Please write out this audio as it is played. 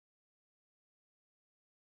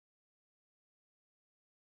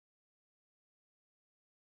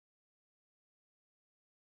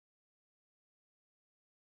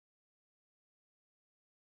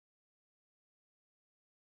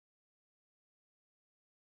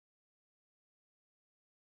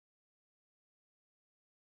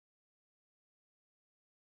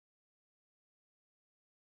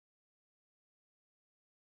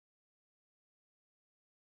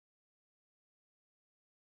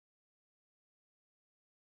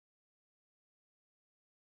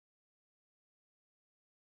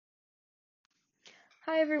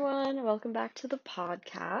Hi everyone, welcome back to the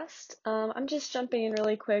podcast. I'm just jumping in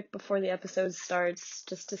really quick before the episode starts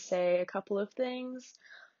just to say a couple of things.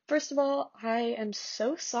 First of all, I am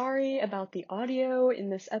so sorry about the audio in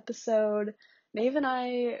this episode. Maeve and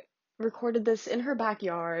I recorded this in her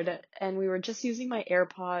backyard and we were just using my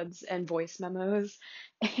AirPods and voice memos,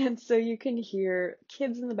 and so you can hear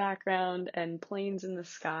kids in the background and planes in the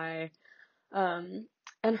sky. Um,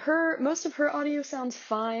 and most of her audio sounds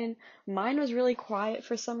fine. Mine was really quiet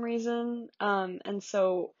for some reason. And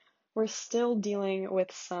so we're still dealing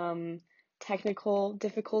with some technical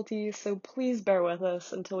difficulties, so please bear with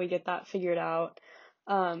us until we get that figured out.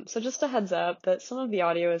 So just a heads up that some of the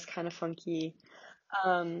audio is kind of funky.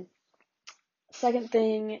 Um, Second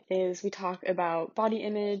thing is we talk about body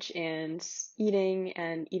image and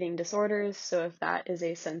eating disorders. So if that is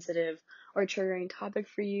a sensitive or triggering topic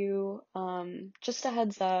for you, just a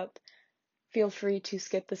heads up, feel free to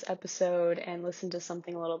skip this episode and listen to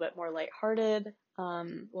something a little bit more lighthearted.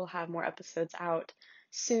 We'll have more episodes out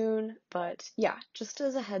soon, but yeah, just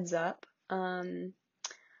as a heads up. Other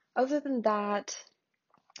than that,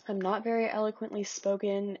 I'm not very eloquently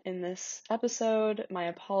spoken in this episode. My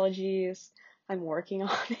apologies. I'm working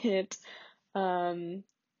on it. Um,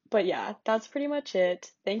 but yeah, that's pretty much it.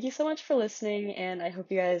 Thank you so much for listening, and I hope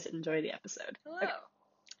you guys enjoy the episode. Hello. Okay.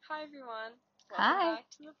 Hi, everyone. Hi. Welcome back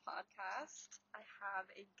to the podcast. I have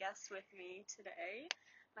a guest with me today,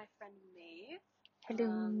 my friend Maeve. Hello.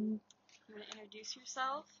 You want to introduce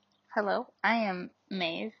yourself? Hello, I am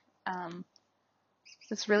Maeve.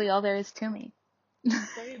 That's really all there is to me.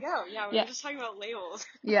 There you go. Yeah, we Yeah. were just talking about labels.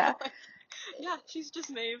 Yeah. Yeah, she's just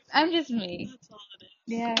Maeve. I'm just me. That's all it is.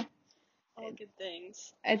 Yeah. All good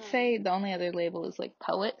things. I'd say the only other label is like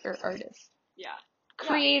poet or artist. Yeah.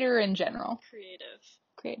 Creator in general.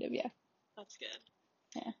 Creative, yeah. That's good.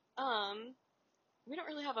 Yeah. We don't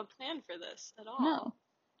really have a plan for this at all. No.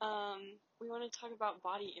 We want to talk about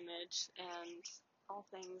body image and all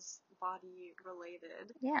things body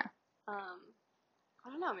related. Yeah. I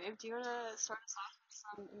don't know, Maeve, do you want to start us off with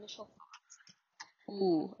some initial thoughts?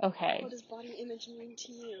 Ooh, okay. What does body image mean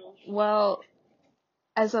to you? Well,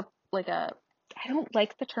 as I don't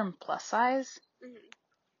like the term plus size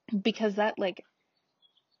because that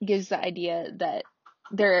gives the idea that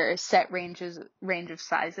there are set range of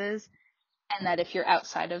sizes, and that if you're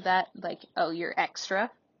outside of that, you're extra.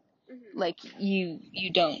 You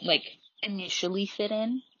don't initially fit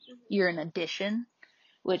in. You're an addition,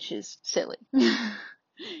 which is silly.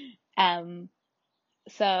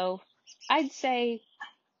 So I'd say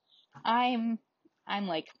I'm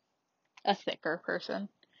a thicker person,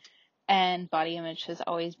 and body image has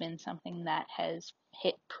always been something that has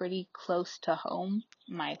hit pretty close to home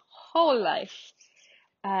my whole life.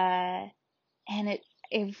 And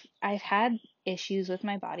if I've had issues with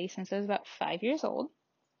my body since I was about 5 years old.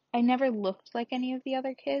 I never looked like any of the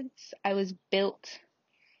other kids. I was built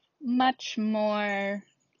much more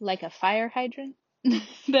like a fire hydrant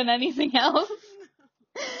than anything else.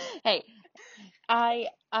 Hey, I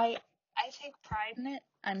take pride in it.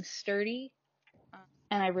 I'm sturdy,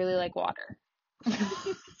 and I really like water.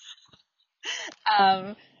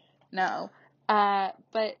 No.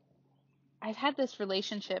 But I've had this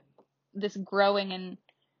growing and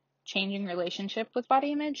changing relationship with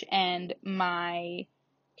body image, and my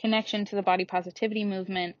connection to the body positivity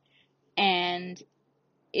movement, and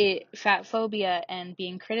fat phobia, and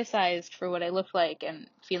being criticized for what I look like, and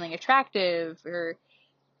feeling attractive or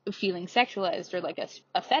feeling sexualized or like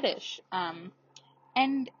a fetish.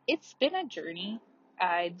 And it's been a journey,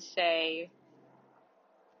 I'd say,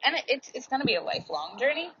 and it's going to be a lifelong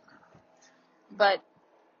journey, but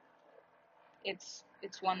it's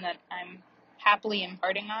one that I'm happily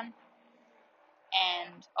embarking on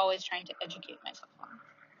and always trying to educate myself on.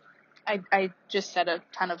 I just said a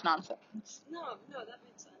ton of nonsense. No, that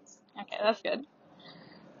makes sense. Okay, that's good.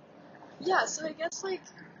 Yeah, so I guess I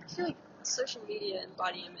feel like social media and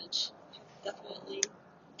body image have definitely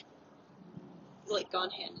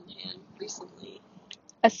gone hand in hand recently.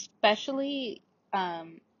 Especially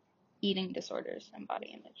eating disorders and body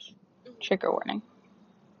image. Trigger warning.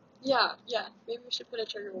 Yeah. Maybe we should put a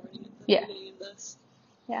trigger warning at the beginning of this.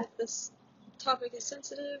 Yeah. If this topic is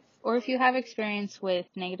sensitive. Or if you have experience with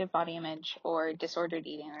negative body image or disordered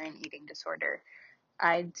eating or an eating disorder,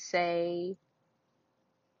 I'd say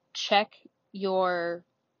check your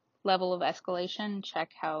level of escalation,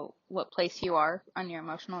 check what place you are on your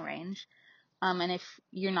emotional range. And if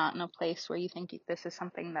you're not in a place where you think this is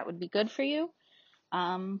something that would be good for you,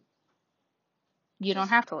 you don't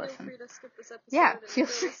have to listen. Feel free to skip this episode and go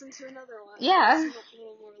listen to another one. Yeah. It's a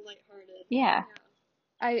little more lighthearted. Yeah.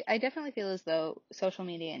 I definitely feel as though social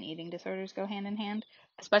media and eating disorders go hand in hand,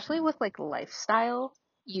 especially with like lifestyle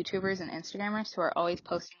YouTubers and Instagrammers who are always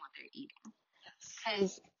posting what they're eating.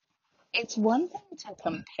 Because it's one thing to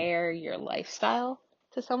compare your lifestyle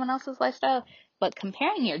to someone else's lifestyle, but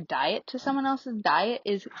comparing your diet to someone else's diet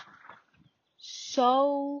is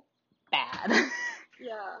so bad.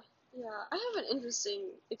 Yeah, I have an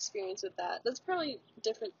interesting experience with that. That's probably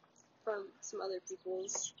different from some other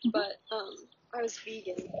people's, but I was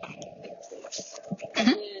vegan, I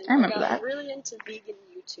and I remember got that. really into vegan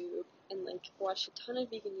YouTube and like watched a ton of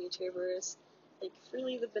vegan YouTubers, like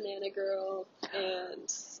Freely the Banana Girl and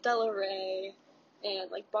Stella Rae and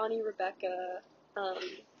like Bonnie Rebecca,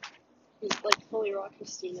 like Holy Raw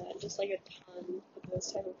Christina, and just like a ton of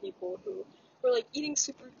those type of people who were like eating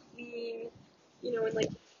super clean, and like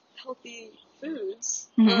healthy foods.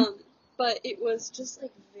 Mhm. But it was just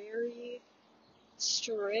like very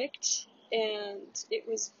strict, and it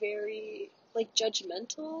was very like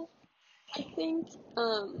judgmental, I think.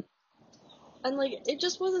 And like it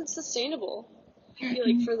just wasn't sustainable. I feel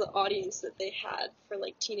like for the audience that they had for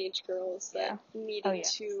like teenage girls that needed yeah.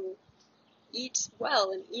 to eat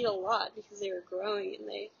well and eat a lot because they were growing, and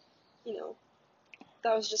they,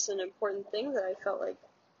 that was just an important thing that I felt like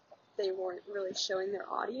they weren't really showing their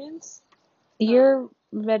audience. You're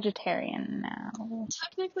vegetarian now.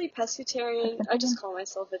 Technically pescatarian. I just call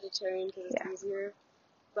myself vegetarian because it's easier.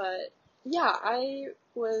 But yeah, I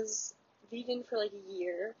was vegan for like a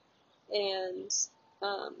year, and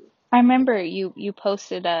I remember you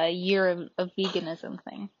posted a year of veganism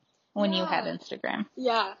thing when you had Instagram.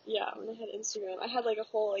 Yeah, when I had Instagram. I had like a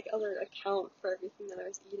whole like other account for everything that I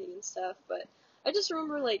was eating and stuff, but I just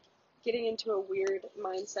remember like getting into a weird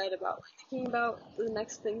mindset about like, thinking about the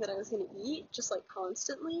next thing that I was going to eat just like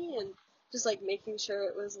constantly, and just like making sure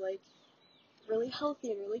it was like really healthy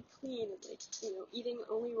and really clean, and like, eating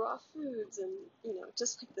only raw foods, and,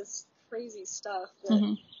 just like this crazy stuff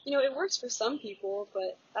that, it works for some people,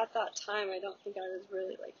 but at that time I don't think I was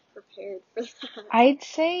really like prepared for that. I'd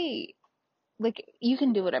say, like, you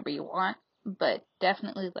can do whatever you want, but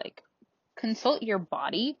definitely, like, consult your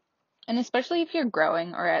body. And especially if you're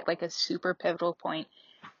growing or at, like, a super pivotal point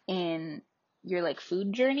in your, like,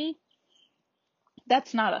 food journey,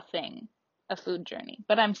 that's not a thing, a food journey,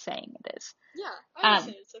 but I'm saying it is. Yeah, I would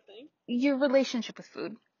say it's a thing. Your relationship with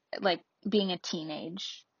food, like, being a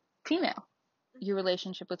teenage female, your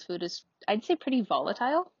relationship with food is, I'd say, pretty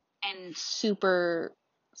volatile and super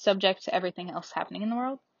subject to everything else happening in the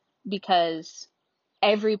world, because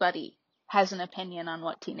everybody has an opinion on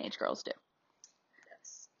what teenage girls do.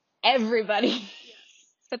 Yes. Everybody. Yes.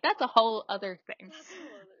 But that's a whole other thing. That's a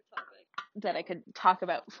whole other topic that I could talk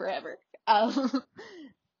about forever.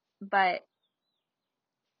 But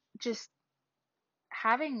just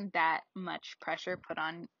having that much pressure put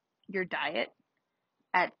on your diet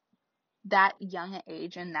at that young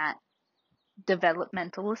age and that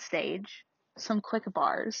developmental stage, some quick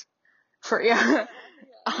bars for you,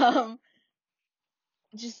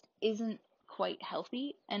 just isn't quite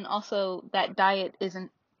healthy. And also that diet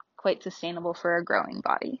isn't quite sustainable for a growing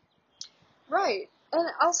body. Right. And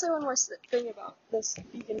also one more thing about this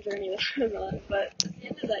vegan journey that I'm on, but at the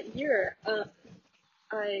end of that year,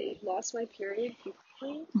 I lost my period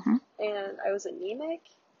completely, and I was anemic,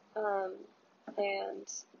 and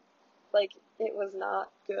like it was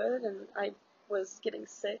not good, and I was getting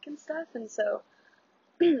sick and stuff, and so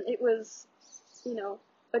it was,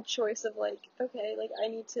 a choice of like, okay, like I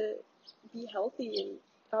need to be healthy and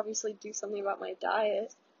obviously do something about my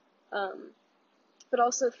diet, but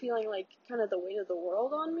also feeling like kind of the weight of the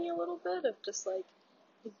world on me a little bit of just like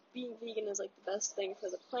being vegan is like the best thing for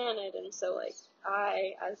the planet, and so like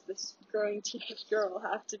I, as this growing teenage girl,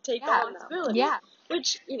 have to take on responsibility,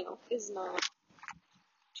 which is not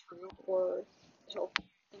true or healthy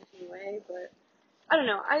in any way. But I don't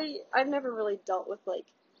know. I've never really dealt with like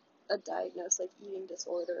a diagnosed like eating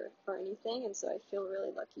disorder or anything, and so I feel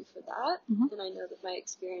really lucky for that. And I know that my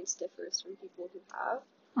experience differs from people who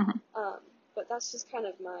have. But that's just kind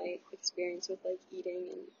of my experience with like eating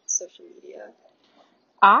and social media.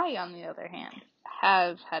 I, on the other hand,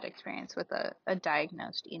 have had experience with a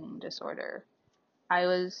diagnosed eating disorder. I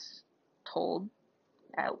was told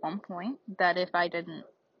at one point that if I didn't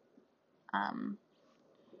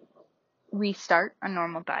restart a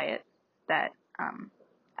normal diet, that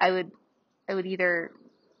I would either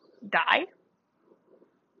die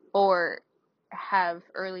or have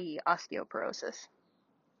early osteoporosis,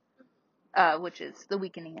 which is the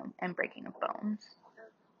weakening and breaking of bones.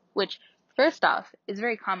 Which, first off, is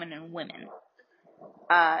very common in women.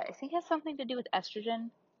 I think it has something to do with estrogen,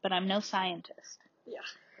 but I'm no scientist. Yeah.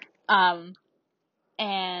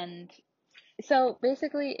 And so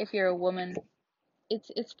basically, if you're a woman,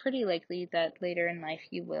 it's pretty likely that later in life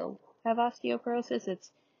you will have osteoporosis.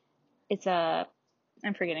 It's a,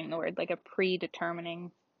 I'm forgetting the word, like a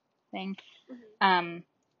predetermining thing.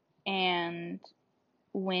 And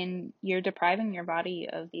when you're depriving your body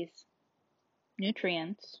of these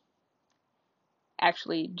nutrients,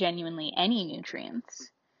 actually genuinely any nutrients,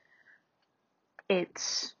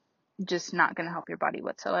 it's just not going to help your body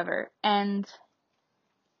whatsoever. And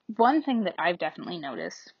one thing that I've definitely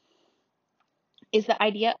noticed is the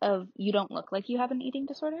idea of you don't look like you have an eating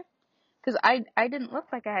disorder. Because I didn't look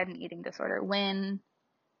like I had an eating disorder. When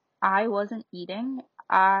I wasn't eating,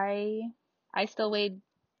 I still weighed,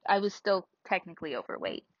 I was still technically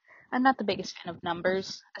overweight. I'm not the biggest fan of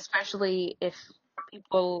numbers, especially if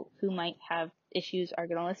people who might have issues are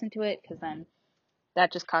going to listen to it, because then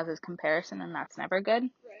that just causes comparison, and that's never good.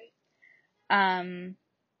 Right.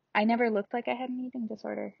 I never looked like I had an eating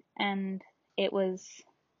disorder, and it was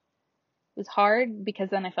hard because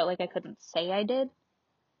then I felt like I couldn't say I did,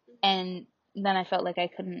 and then I felt like I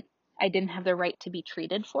didn't have the right to be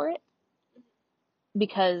treated for it,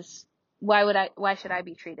 because why should I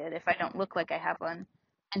be treated if I don't look like I have one?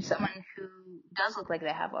 And someone who does look like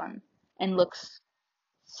they have one and looks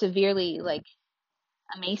severely like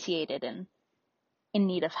emaciated and in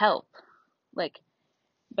need of help, like,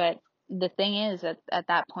 but the thing is that at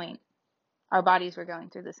that point our bodies were going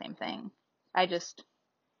through the same thing. I just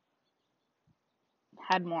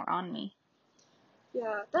had more on me.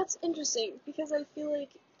 Yeah, that's interesting because I feel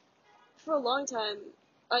like for a long time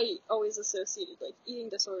I always associated like eating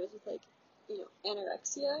disorders with like,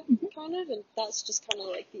 anorexia kind of, and that's just kind of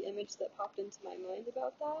like the image that popped into my mind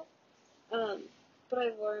about that. But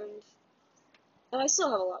I've learned, and I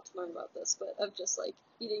still have a lot to learn about this, but of just like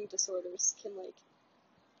eating disorders can like,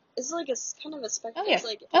 it's like a kind of a spectrum. It's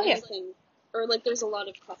like anything, or like there's a lot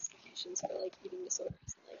of classifications for like eating disorders.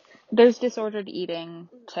 Like, there's disordered eating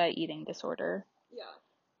to eating disorder. Yeah.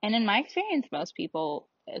 And in my experience, most people,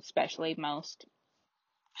 especially most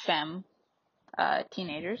femme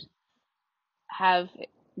teenagers, have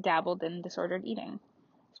dabbled in disordered eating.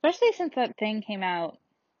 Especially since that thing came out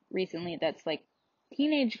recently that's like,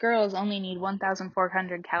 teenage girls only need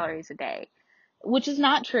 1,400 calories a day, which is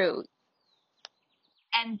not true.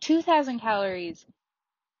 And 2,000 calories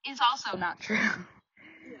is also not true.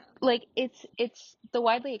 Yeah. Like, it's the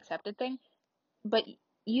widely accepted thing, but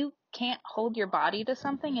you can't hold your body to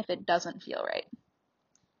something if it doesn't feel right.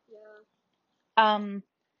 Yeah.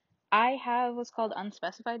 I have what's called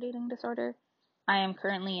unspecified eating disorder. I am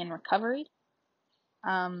currently in recovery.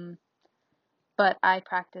 But I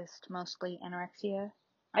practiced mostly anorexia.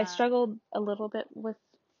 I struggled a little bit with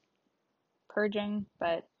purging,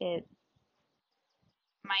 but my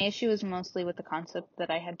issue was mostly with the concept that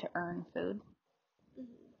I had to earn food.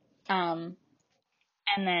 And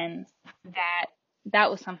then that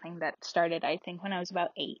was something that started, I think, when I was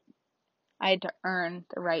about 8. I had to earn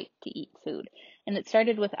the right to eat food. And it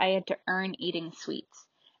started with I had to earn eating sweets.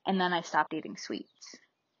 And then I stopped eating sweets.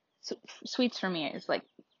 So, sweets for me is like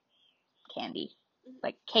candy,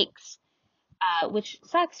 like cakes. Which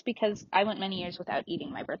sucks because I went many years without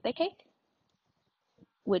eating my birthday cake,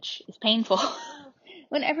 which is painful.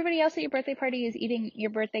 When everybody else at your birthday party is eating your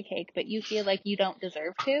birthday cake, but you feel like you don't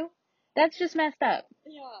deserve to, that's just messed up.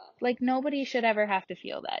 Yeah. Like, nobody should ever have to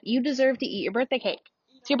feel that. You deserve to eat your birthday cake.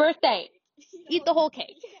 It's your birthday. Eat the whole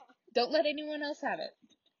cake. Don't let anyone else have it.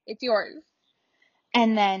 It's yours.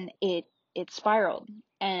 And then it spiraled,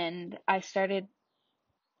 and I've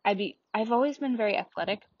always been very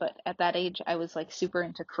athletic, but at that age I was like super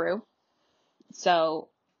into crew. So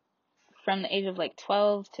from the age of like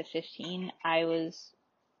 12 to 15, I was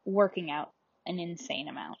working out an insane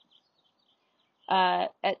amount.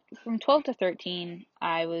 From 12 to 13,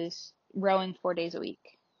 I was rowing 4 days a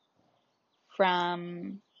week.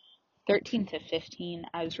 From 13 to 15,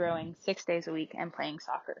 I was rowing 6 days a week and playing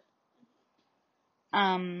soccer.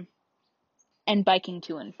 And biking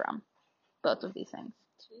to and from both of these things.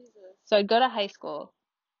 Jesus. So I'd go to high school,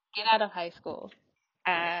 get out of high school.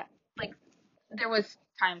 Like, there was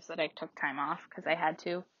times that I took time off because I had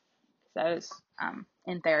to, because I was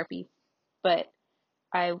in therapy. But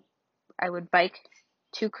I would bike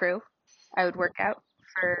to crew. I would work out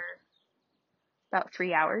for about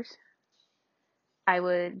 3 hours. I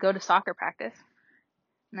would go to soccer practice,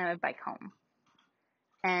 and then I would bike home.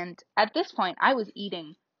 And at this point, I was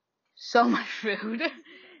eating so much food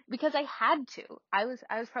because I had to. I was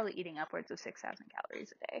probably eating upwards of 6,000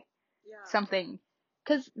 calories a day. Yeah. Something,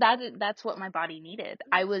 because that's what my body needed.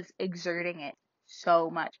 I was exerting it so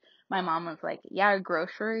much. My mom was like, yeah, our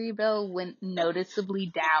grocery bill went noticeably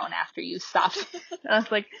down after you stopped. I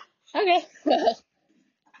was like, okay, well,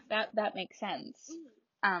 that makes sense.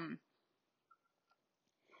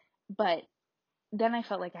 But then I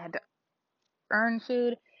felt like I had to earn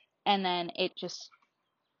food, and then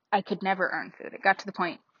I could never earn food. It got to the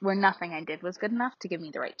point where nothing I did was good enough to give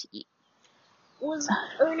me the right to eat. Was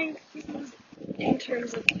earning food in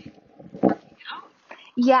terms of working out?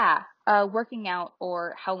 Yeah, working out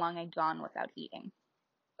or how long I'd gone without eating.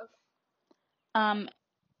 Okay.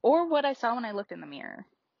 Or what I saw when I looked in the mirror,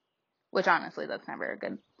 which honestly, that's never a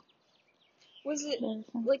good. Was it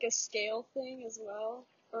like a scale thing as well,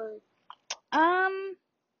 or?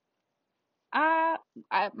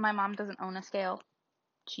 My mom doesn't own a scale.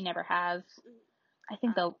 She never has. I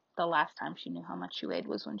think the last time she knew how much she weighed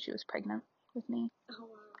was when she was pregnant with me. Oh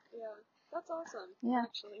wow, yeah, that's awesome. Yeah,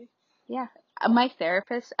 actually. Yeah. My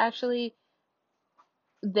therapist actually,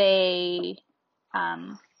 they,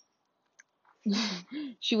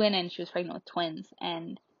 she went in. She was pregnant with twins,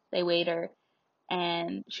 and they weighed her,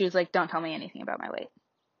 and she was like, "Don't tell me anything about my weight.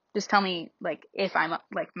 Just tell me like if I'm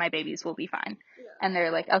like my babies will be fine." Yeah. And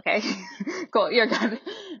they're like, "Okay, cool, you're good."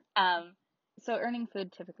 So earning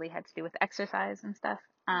food typically had to do with exercise and stuff.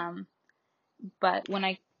 But when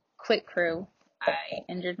I quit crew, I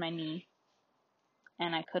injured my knee,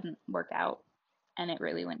 and I couldn't work out, and it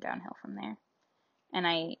really went downhill from there. And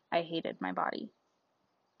I hated my body.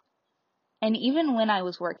 And even when I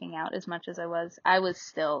was working out as much as I was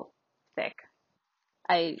still thick.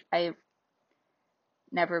 I've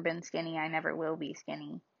never been skinny. I never will be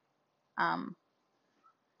skinny.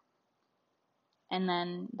 And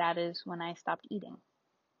then that is when I stopped eating.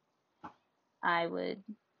 I would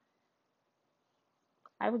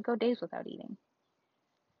go days without eating.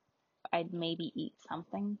 I'd maybe eat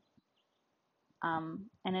something. And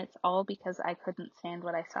it's all because I couldn't stand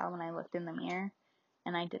what I saw when I looked in the mirror,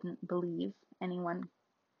 and I didn't believe anyone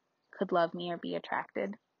could love me or be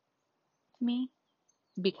attracted to me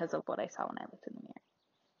because of what I saw when I looked in the mirror.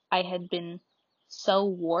 I had been so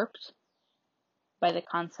warped by the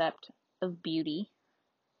concept of beauty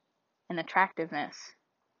and attractiveness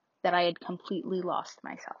that I had completely lost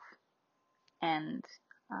myself and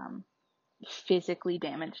physically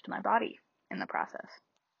damaged my body in the process.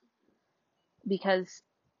 Because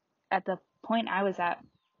at the point I was at,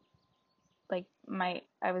 like,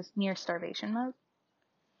 I was near starvation mode.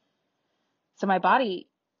 So my body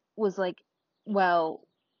was like, well,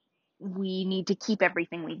 we need to keep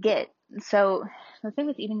everything we get. So the thing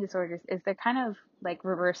with eating disorders is they're kind of like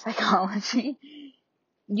reverse psychology.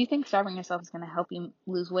 You think starving yourself is going to help you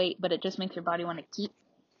lose weight, but it just makes your body want to keep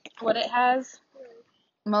what it has.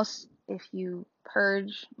 If you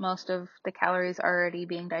purge, most of the calories are already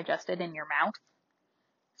being digested in your mouth.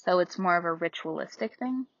 So it's more of a ritualistic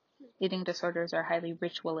thing. Eating disorders are highly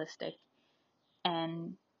ritualistic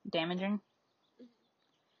and damaging.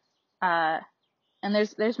 And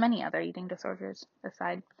there's many other eating disorders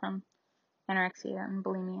aside from anorexia and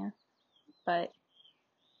bulimia, but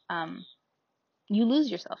you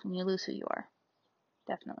lose yourself and you lose who you are,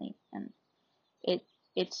 definitely, and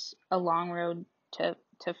it's a long road to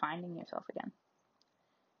finding yourself again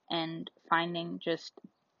and finding just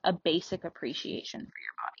a basic appreciation for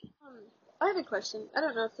your body. I have a question. I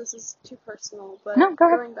don't know if this is too personal, but No, go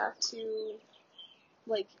ahead. going back to,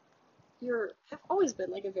 like, have always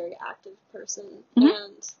been like a very active person,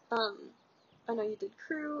 and I know you did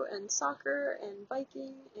crew and soccer and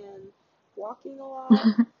biking and walking a lot.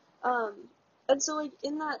 And so like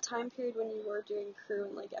in that time period when you were doing crew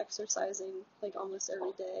and like exercising like almost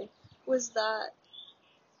every day, was that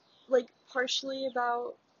like partially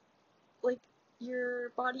about like your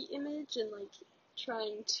body image and like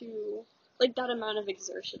trying to like that amount of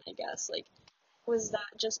exertion, I guess? Like, was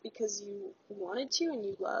that just because you wanted to and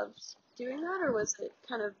you loved doing that, or was it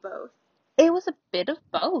kind of both? It was a bit of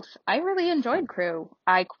both. I really enjoyed crew.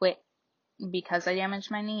 I quit because I damaged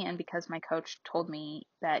my knee and because my coach told me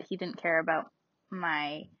that he didn't care about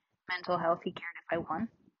my mental health. He cared if I won.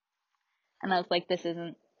 And I was like, this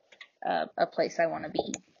isn't a place I want to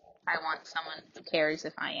be. I want someone who cares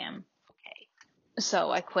if I am okay.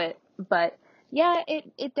 So I quit. But yeah,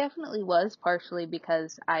 it definitely was partially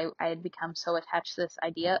because I had become so attached to this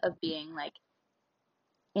idea of being like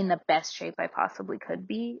in the best shape I possibly could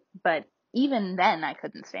be. But even then, I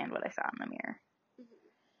couldn't stand what I saw in the mirror.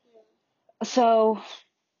 Yeah. So,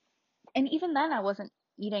 and even then, I wasn't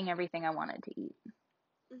eating everything I wanted to eat.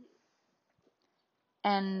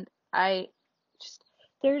 And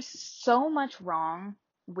there's so much wrong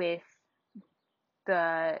with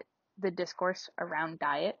the discourse around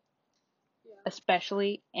diet.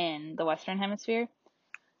 especially in the Western Hemisphere.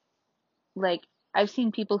 Like, I've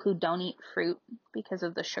seen people who don't eat fruit because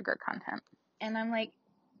of the sugar content. And I'm like,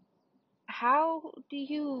 how do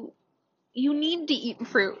you need to eat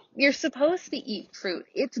fruit. You're supposed to eat fruit.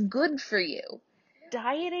 It's good for you.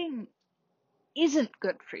 Dieting isn't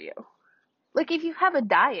good for you. Like, if you have a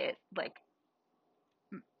diet, like,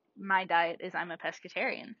 my diet is I'm a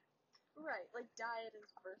pescatarian. Right, like diet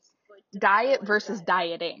is versus like Diet versus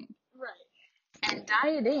dieting. Right. And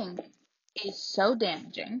dieting is so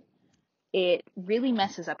damaging. It really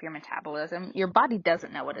messes up your metabolism. Your body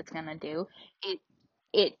doesn't know what it's gonna do.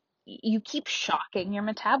 You keep shocking your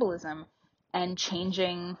metabolism and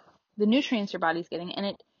changing the nutrients your body's getting,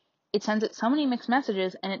 and it sends it so many mixed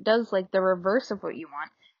messages, and it does like the reverse of what you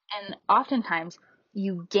want. And oftentimes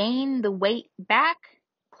you gain the weight back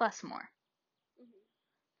plus more. Mm-hmm.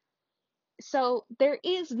 So there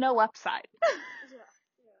is no upside. Yeah.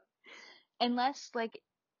 Unless like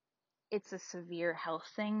it's a severe health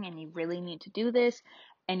thing and you really need to do this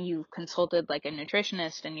and you've consulted like a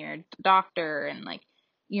nutritionist and your doctor, and like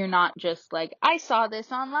you're not just like, I saw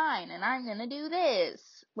this online and I'm gonna do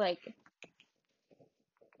this. Like,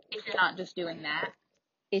 if you're not just doing that,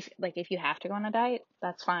 if you have to go on a diet,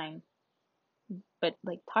 that's fine, but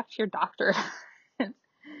like talk to your doctor.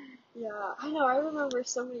 Yeah, I know. I remember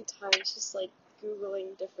so many times just like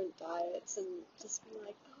Googling different diets and just being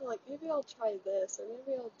like, oh, like maybe I'll try this or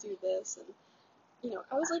maybe I'll do this. And,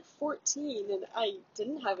 I was like 14 and I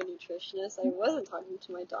didn't have a nutritionist. I wasn't talking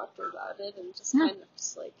to my doctor about it and just kind of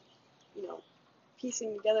just like,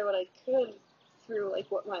 piecing together what I could through like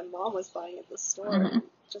what my mom was buying at the store and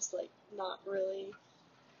just like not really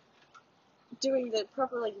doing the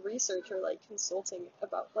proper like research or like consulting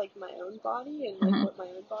about like my own body and like what my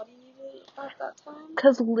own body needed at that time.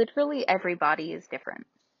 Because literally every body is different.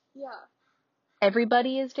 Yeah.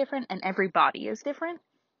 Everybody is different and every body is different.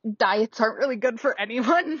 Diets aren't really good for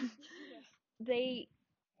anyone. They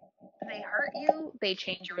hurt you. They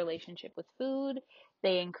change your relationship with food.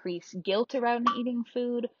 They increase guilt around eating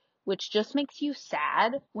food, which just makes you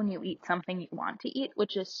sad when you eat something you want to eat,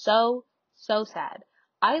 which is so, so sad.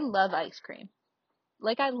 I love ice cream.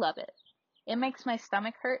 Like, I love it. It makes my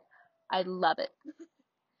stomach hurt. I love it.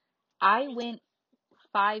 I went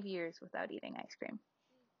 5 years without eating ice cream.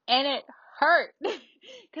 And it hurt.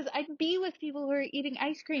 Because I'd be with people who were eating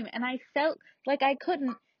ice cream, and I felt like I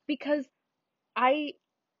couldn't because I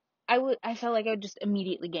felt like I would just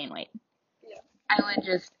immediately gain weight. Yeah. I would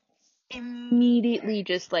just immediately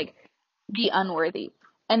just like be unworthy.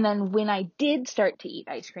 And then when I did start to eat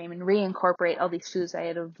ice cream and reincorporate all these foods I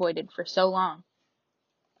had avoided for so long,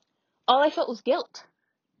 all I felt was guilt.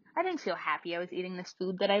 I didn't feel happy I was eating this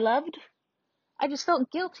food that I loved. I just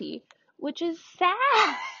felt guilty, which is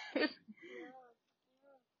sad.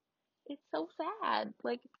 It's so sad.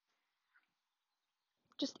 Like,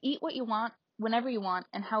 just eat what you want, whenever you want,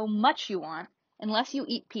 and how much you want. Unless you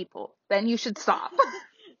eat people, then you should stop.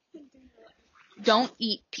 Don't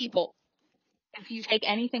eat people. If you take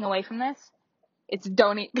anything away from this, it's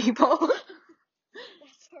don't eat people. That's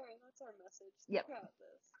our message. Yep. This.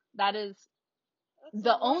 That is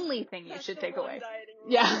the only thing you should take away.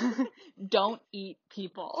 Yeah. Don't eat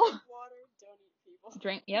people. Drink water, don't eat people.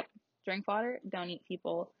 Drink water, don't eat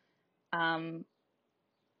people. I've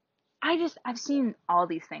seen all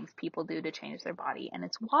these things people do to change their body, and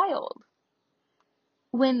it's wild.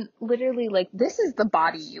 When literally, like, this is the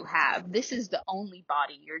body you have. This is the only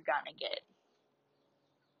body you're gonna get.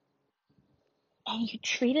 And you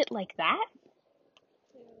treat it like that?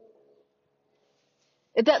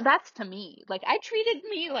 That's to me. Like, I treated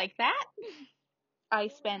me like that. I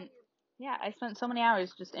spent so many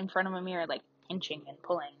hours just in front of a mirror, like, pinching and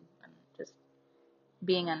pulling and just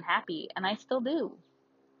being unhappy. And I still do.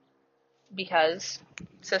 Because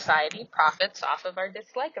society profits off of our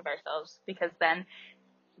dislike of ourselves. Because then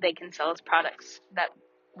they can sell us products that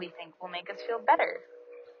we think will make us feel better.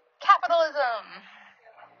 Capitalism!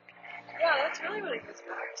 Yeah, that's really what it goes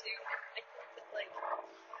back to. I think that, like,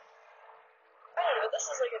 I don't know, this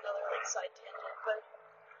is like another like side tangent, but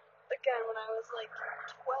again, when I was like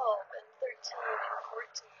 12 and 13 and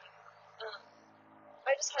 14,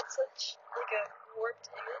 I just had such like a warped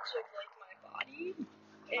image of like my body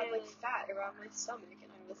and like fat around my stomach,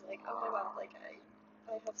 and I was like, oh my god, like I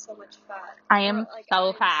have so much fat. I am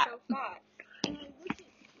so fat. So fat. And I looked at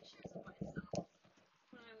pictures of myself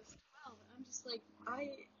when I was 12, and I'm just like,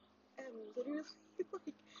 I am literally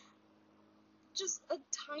like just a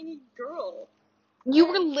tiny girl. You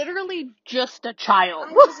were literally just a child.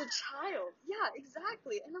 I was a child. Yeah,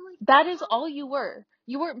 exactly. And I'm like, that is all you were.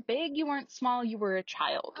 You weren't big, you weren't small, you were a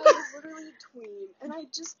child. I was literally a tween, and I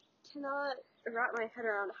just cannot wrap my head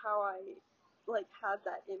around how I, like, had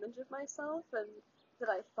that image of myself, and that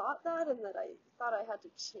I thought that, and that I thought I had to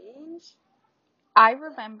change. I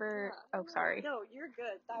remember... Yeah. Oh, sorry. No, you're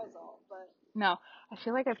good. That was all, but... No, I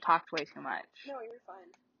feel like I've talked way too much. No, you're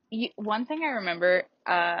fine. One thing I remember,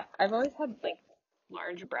 I've always had, like,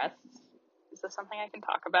 large breasts. Is this something I can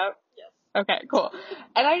talk about? Yes. Okay, cool.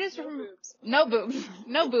 And I just boobs. No boobs.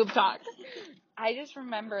 No boob talk. I just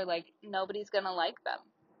remember, like, nobody's gonna like them.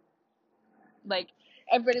 Like,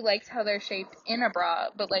 everybody likes how they're shaped in a bra,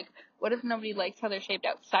 but, like, what if nobody likes how they're shaped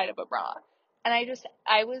outside of a bra? And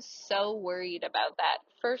I was so worried about that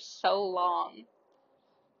for so long.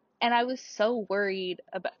 And I was so worried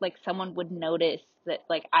about, like, someone would notice that,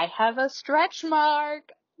 like, I have a stretch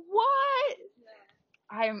mark. What?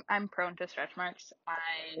 Yeah. I'm prone to stretch marks.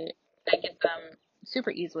 I get them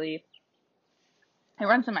super easily. It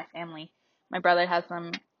runs in my family. My brother has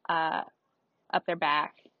them up their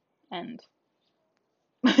back, and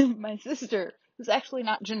my sister, who's actually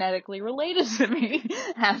not genetically related to me,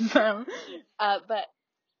 has them. But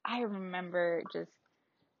I remember just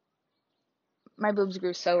my boobs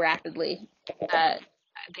grew so rapidly that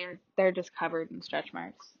they're just covered in stretch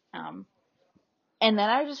marks. And then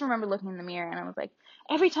I just remember looking in the mirror and I was like,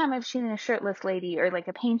 every time I've seen a shirtless lady or like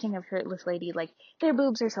a painting of shirtless lady, like their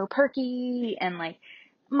boobs are so perky and like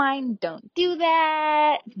mine don't do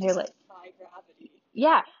that. And they're like, defy gravity.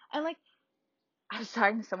 Yeah. And like, I was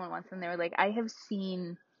talking to someone once and they were like, I have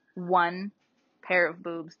seen one pair of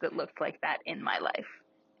boobs that looked like that in my life.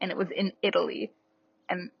 And it was in Italy.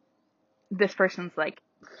 And this person's like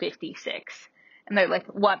 56. And they're like,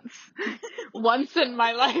 once in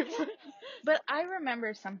my life. But I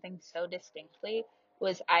remember something so distinctly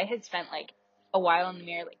was I had spent like a while in the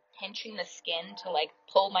mirror, like pinching the skin to like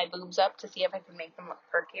pull my boobs up to see if I could make them look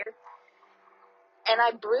perkier. And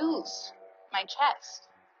I bruised my chest.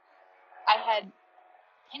 I had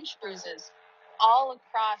pinch bruises all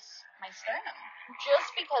across my sternum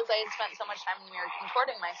just because I had spent so much time in the mirror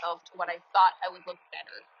contorting myself to what I thought I would look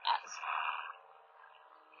better as.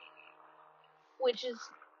 Which is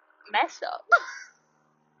messed up.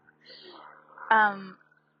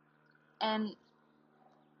 And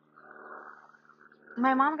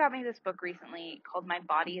my mom got me this book recently called My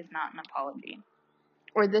Body Is Not an Apology.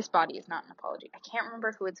 Or This Body Is Not an Apology. I can't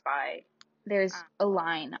remember who it's by. There's a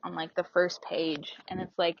line on like the first page and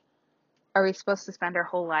it's like, are we supposed to spend our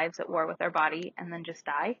whole lives at war with our body and then just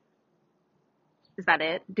die? Is that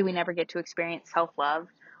it? Do we never get to experience self-love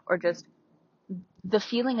or just the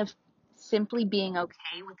feeling of simply being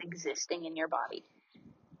okay with existing in your body?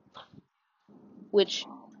 Which,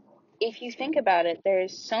 if you think about it,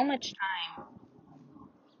 there's so much time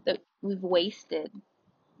that we've wasted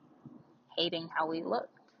hating how we look.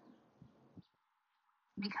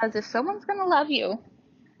 Because if someone's going to love you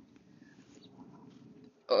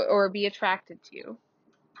or be attracted to you,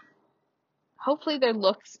 hopefully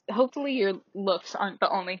your looks aren't the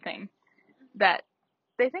only thing that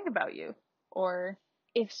they think about you. Or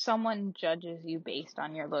if someone judges you based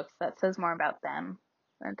on your looks, that says more about them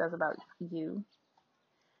than it does about you.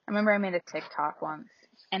 I remember I made a TikTok once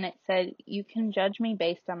and it said, you can judge me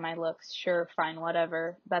based on my looks. Sure, fine,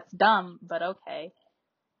 whatever. That's dumb, but okay.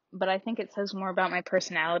 But I think it says more about my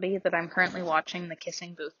personality that I'm currently watching The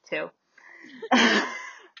Kissing Booth too.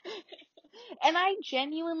 And I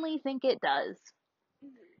genuinely think it does.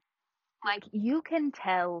 Like, you can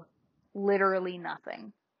tell literally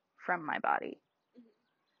nothing from my body.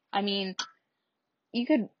 I mean, you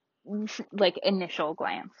could, like, initial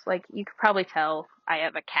glance, like, you could probably tell I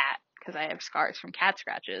have a cat because I have scars from cat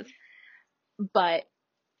scratches. But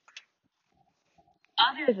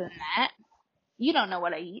other than that, you don't know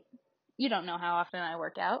what I eat. You don't know how often I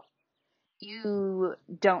work out. You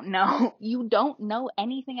don't know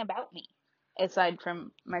anything about me aside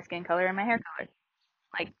from my skin color and my hair color.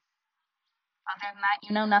 Like, other than that,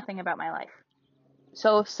 you know nothing about my life.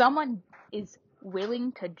 So if someone is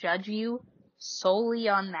willing to judge you solely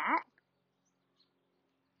on that,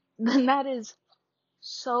 then that is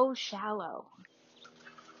so shallow.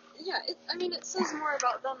 Yeah, it says more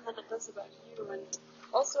about them than it does about you, and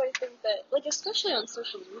also I think that, like, especially on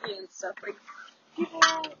social media and stuff, like, people,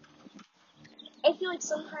 I feel like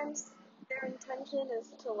sometimes their intention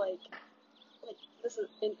is to, like, this is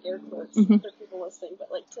in air quotes for people listening,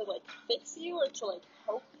 but, like, to, like, fix you or to, like,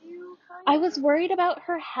 help you, kind of. I was worried about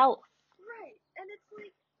her health. Right, and it's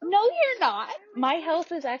like, no, you're not. My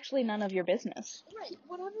health is actually none of your business. Right,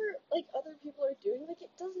 whatever, like, other people are doing, like,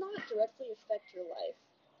 it does not directly affect your life.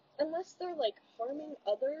 Unless they're, like, harming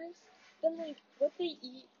others, then, like, what they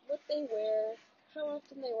eat, what they wear, how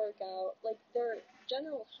often they work out, like, their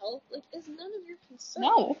general health, like, is none of your concern.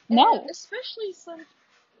 No. And especially some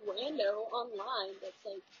rando online that's,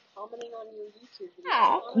 like, commenting on your YouTube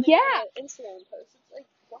video, commenting on an Instagram post. It's like,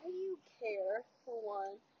 why do you care, for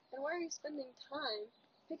one? And why are you spending time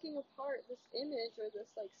picking apart this image or this,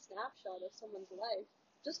 like, snapshot of someone's life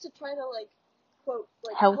just to try to, like, quote,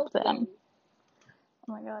 like, help them?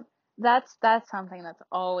 Oh my god. That's something that's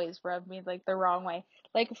always rubbed me, like, the wrong way.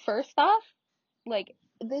 Like, first off, like,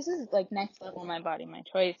 this is, like, next level My Body, My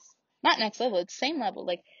Choice. Not next level, it's same level.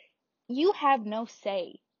 Like, you have no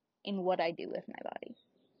say in what I do with my body.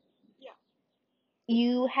 Yeah.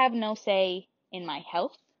 You have no say in my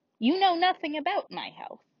health. You know nothing about my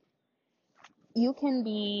health. You can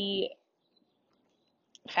be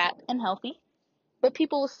fat and healthy, but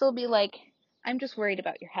people will still be like, I'm just worried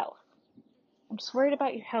about your health. I'm just worried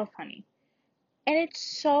about your health, honey. And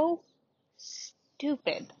it's so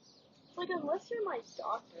stupid. Like, unless you're my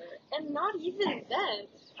doctor, and not even then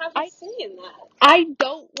have a say in that. I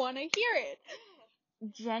don't want to hear it.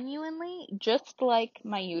 Genuinely, just like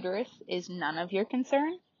my uterus is none of your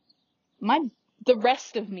concern, the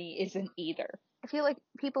rest of me isn't either. I feel like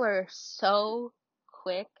people are so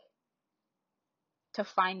quick to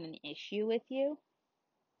find an issue with you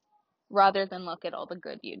rather than look at all the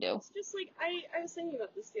good you do. It's just like, I was thinking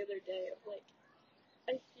about this the other day of, like,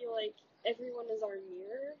 I feel like everyone is our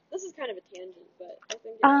mirror. This is kind of a tangent, but I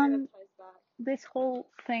think it kind of ties back. This whole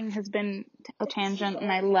thing has been a tangent,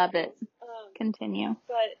 and I love it. Continue.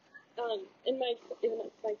 But in my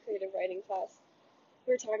creative writing class,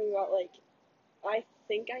 we were talking about, like, I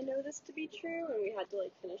think I know this to be true, and we had to,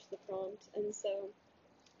 like, finish the prompt, and so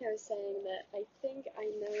I was saying that I think I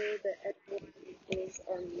know that everyone is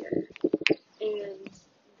our mirror, and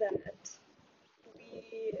that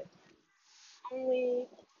we only,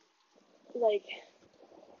 like,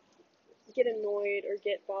 get annoyed or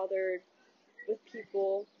get bothered with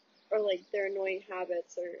people or, like, their annoying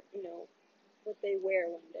habits or, you know, what they wear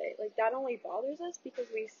one day. Like, that only bothers us because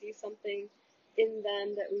we see something in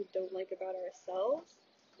them that we don't like about ourselves,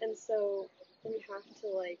 and so we have to,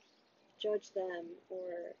 like, judge them,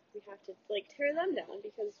 or we have to, like, tear them down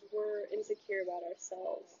because we're insecure about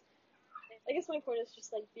ourselves. I guess my point is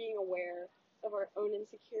just, like, being aware of our own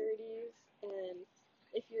insecurities, and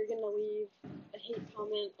if you're gonna leave a hate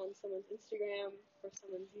comment on someone's Instagram or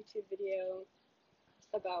someone's YouTube video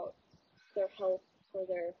about their health or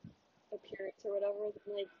their appearance or whatever,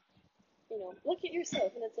 then, like, you know, look at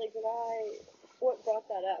yourself, and it's like, what brought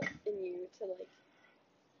that up in you to, like,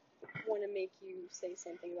 want to make you say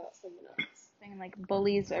something about someone else? Saying, like,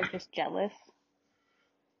 bullies are just jealous,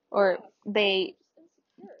 or they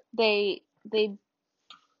bully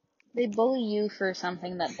you for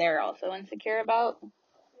something that they're also insecure about.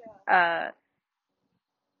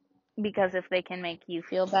 Because if they can make you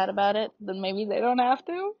feel bad about it, then maybe they don't have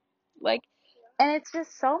to. Like, and it's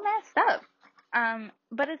just so messed up.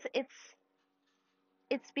 But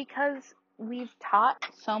it's because we've taught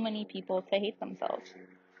so many people to hate themselves.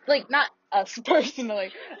 Like, not us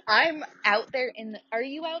personally. Are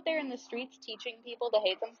you out there in the streets teaching people to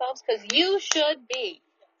hate themselves? Because you should be.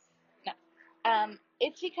 No.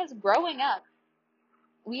 It's because growing up,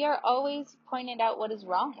 we are always pointed out what is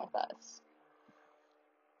wrong with us.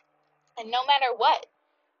 And no matter what,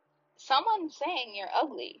 someone saying you're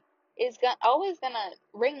ugly is always gonna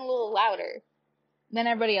ring a little louder than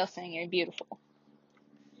everybody else saying you're beautiful.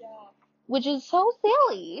 Yeah. Which is so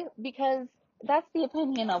silly, because that's the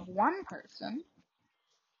opinion of one person.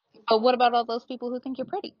 But what about all those people who think you're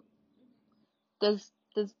pretty?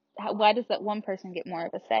 Why does that one person get more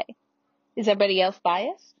of a say? Is everybody else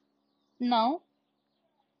biased? No.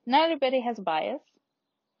 Not everybody has bias.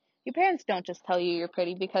 Your parents don't just tell you you're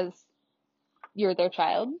pretty because you're their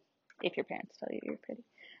child, if your parents tell you you're pretty.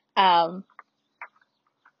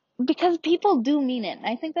 Because people do mean it. And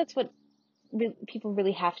I think that's what people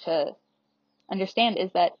really have to understand,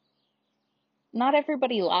 is that not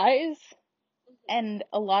everybody lies, and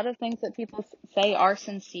a lot of things that people say are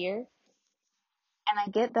sincere. And I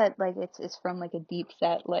get that, like, it's from, like, a deep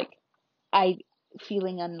set, like,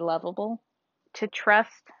 feeling unlovable. To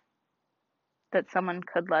trust that someone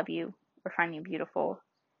could love you or find you beautiful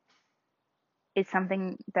is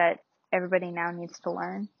something that everybody now needs to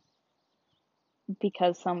learn,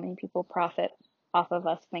 because so many people profit off of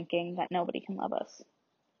us thinking that nobody can love us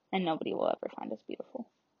and nobody will ever find us beautiful.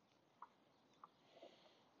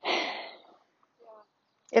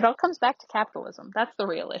 It all comes back to capitalism. That's the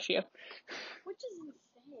real issue. Which is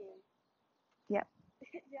insane. Yeah.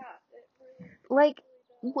 Yeah. It really, like,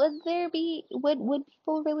 really would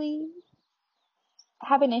people really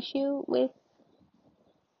have an issue with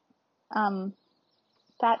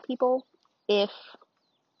fat people if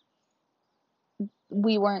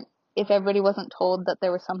if everybody wasn't told that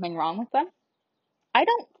there was something wrong with them. I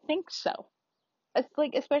don't think so. It's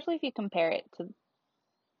like, especially if you compare it to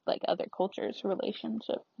like other cultures'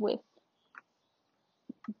 relationship with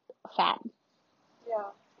fat.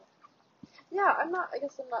 Yeah. I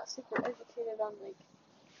guess I'm not super educated on like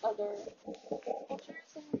other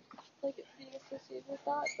cultures and like being associated with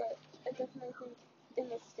that, but I definitely think in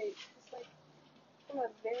the States, it's like from a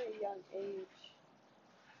very young age,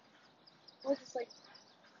 we're just like,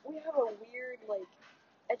 we have a weird like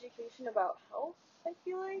education about health, I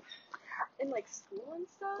feel like, in like school and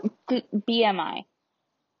stuff. BMI.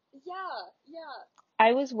 Yeah.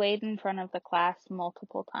 I was weighed in front of the class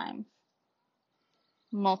multiple times.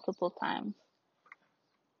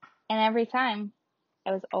 And every time,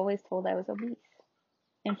 I was always told I was obese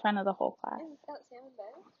in front of the whole class. At Salmon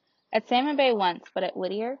Bay? At Salmon Bay once, but at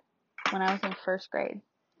Whittier, when I was in first grade,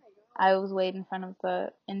 I was weighed in front of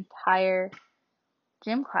the entire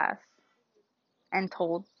gym class and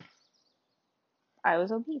told I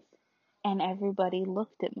was obese. And everybody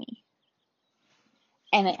looked at me.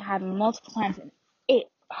 And it happened multiple times, and it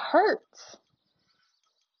hurts.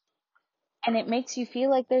 And it makes you feel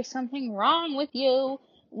like there's something wrong with you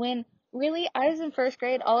when really I was in first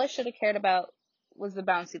grade. All I should have cared about was the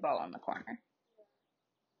bouncy ball on the corner.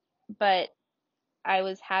 But I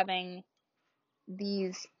was having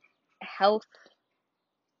these health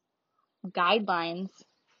guidelines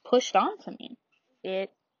pushed onto me.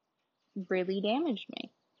 It really damaged me.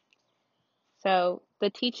 So the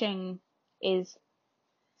teaching is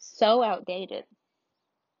so outdated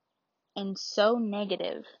and so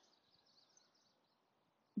negative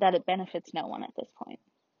that it benefits no one at this point.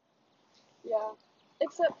 Yeah.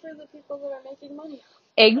 Except for the people that are making money.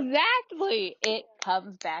 Exactly. It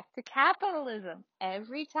comes back to capitalism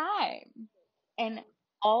every time. And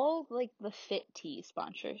all like the Fit Tea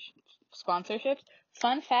sponsorships,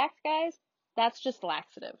 fun fact, guys, that's just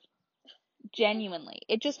laxative. Genuinely.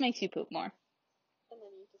 It just makes you poop more. And then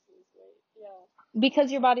you just lose weight. Yeah.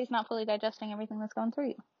 Because your body's not fully digesting everything that's going through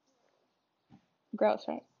you. Gross,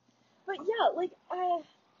 right? But yeah, like,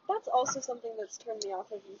 that's also something that's turned me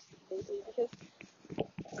off of YouTube lately, because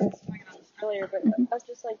I was talking about this earlier, but I was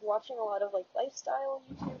just like watching a lot of like lifestyle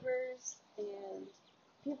YouTubers and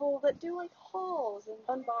people that do like hauls and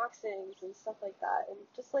unboxings and stuff like that, and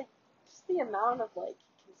just the amount of like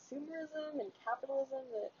consumerism and capitalism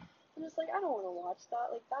that I'm just like, I don't want to watch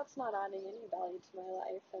that. Like, that's not adding any value to my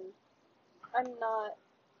life, and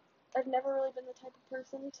I've never really been the type of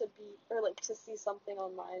person to be, or like to see something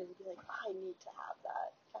online and be like, I need to have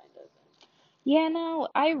that kind of. Yeah, no,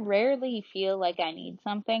 I rarely feel like I need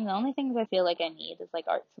something. The only things I feel like I need is like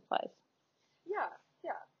art supplies. Yeah.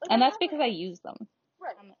 Like, And that's because I use them.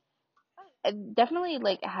 Right. Definitely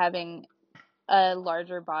like having a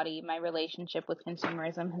larger body, my relationship with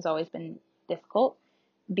consumerism has always been difficult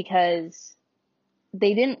because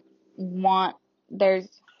they didn't want,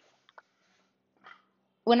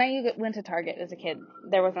 when I went to Target as a kid,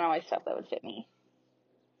 there wasn't always stuff that would fit me.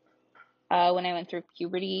 When I went through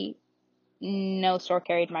puberty, no store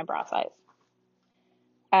carried my bra size.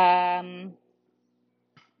 I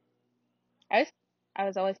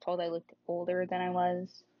was always told I looked older than I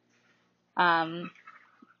was.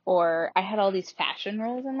 Or I had all these fashion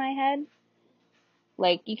rules in my head.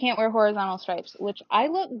 Like, you can't wear horizontal stripes, which I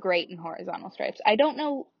look great in horizontal stripes. I don't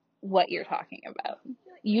know what you're talking about.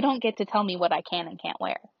 You don't get to tell me what I can and can't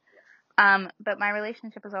wear. But my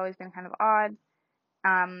relationship has always been kind of odd.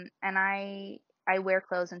 And I wear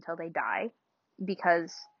clothes until they die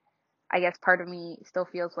because I guess part of me still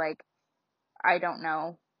feels like I don't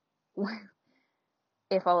know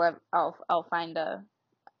if I'll find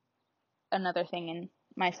another thing in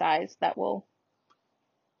my size that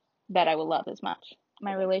I will love as much.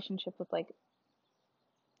 My relationship with like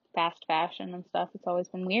fast fashion and stuff, it's always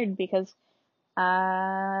been weird because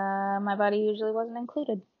my body usually wasn't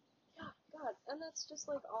included. Yeah, God, and that's just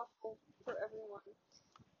like awful for everyone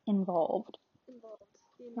Involved. The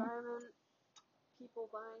environment, people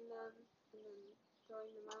buying them and then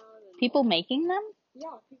throwing them out. And people making them?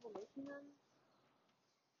 Yeah, people making them.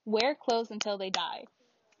 Wear clothes until they die.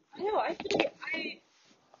 I know, I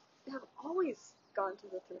have always gone to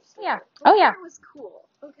the thrift store. Yeah. Before Oh, yeah. It was cool,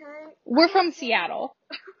 okay? We're from Seattle.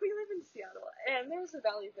 We live in Seattle, and there's a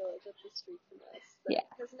Valley Village up the street from us that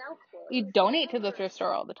has now closed. You donate to the thrift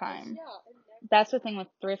store all the time. That's the thing with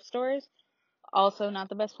thrift stores. Also not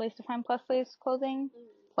the best place to find plus size clothing.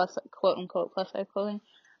 Plus, quote unquote, plus size clothing.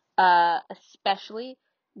 Especially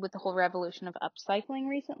with the whole revolution of upcycling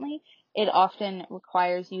recently. It often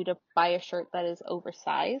requires you to buy a shirt that is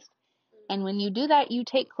oversized. And when you do that, you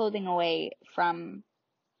take clothing away from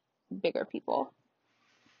bigger people.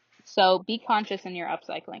 So be conscious in your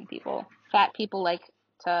upcycling, people. Fat people like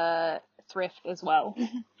to thrift as well.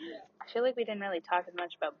 I feel like we didn't really talk as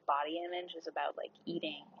much about body image as about like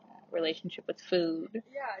eating, relationship with food. Yeah,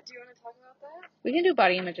 do you want to talk about that? We can do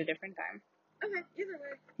body image a different time. Okay, either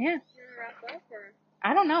way. Yeah. You want to wrap up or?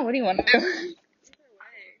 I don't know. What do you want to do? Either way.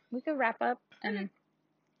 We could wrap up and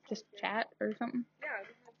just chat or something. Yeah,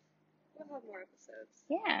 we'll have more episodes.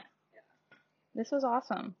 Yeah. This was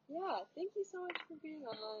awesome. Yeah, thank you so much for being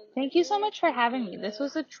on. Thank you so much for having me. This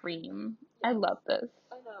was a dream. Yeah. I love this.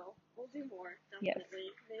 I know. We'll do more, yes. definitely.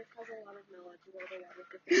 Maeve has a lot of knowledge about a lot of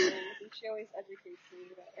different things, and she always educates me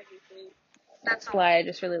about everything. That's why I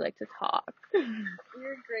just really like to talk.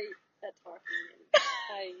 You're great at talking, and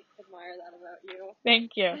I admire that about you.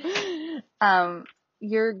 Thank you.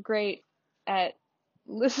 You're great at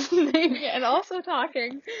listening and also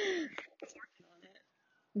talking.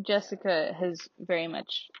 Jessica has very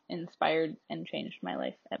much inspired and changed my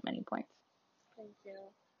life at many points. Thank you.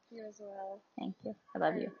 You as well. Thank you. I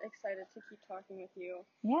love you. I'm excited to keep talking with you.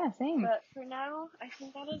 Yeah, same. But for now, I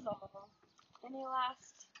think that is all. Any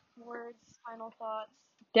last words, final thoughts?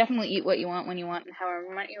 Definitely eat what you want when you want and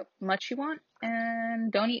however much you want.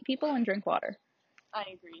 And don't eat people and drink water. I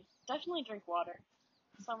agree. Definitely drink water.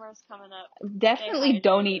 Summer's coming up. Definitely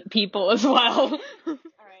don't eat people as well. All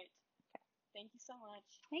right. Thank you so much.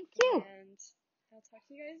 Thank you. And I'll talk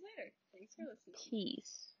to you guys later. Thanks for listening.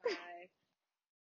 Peace. Bye.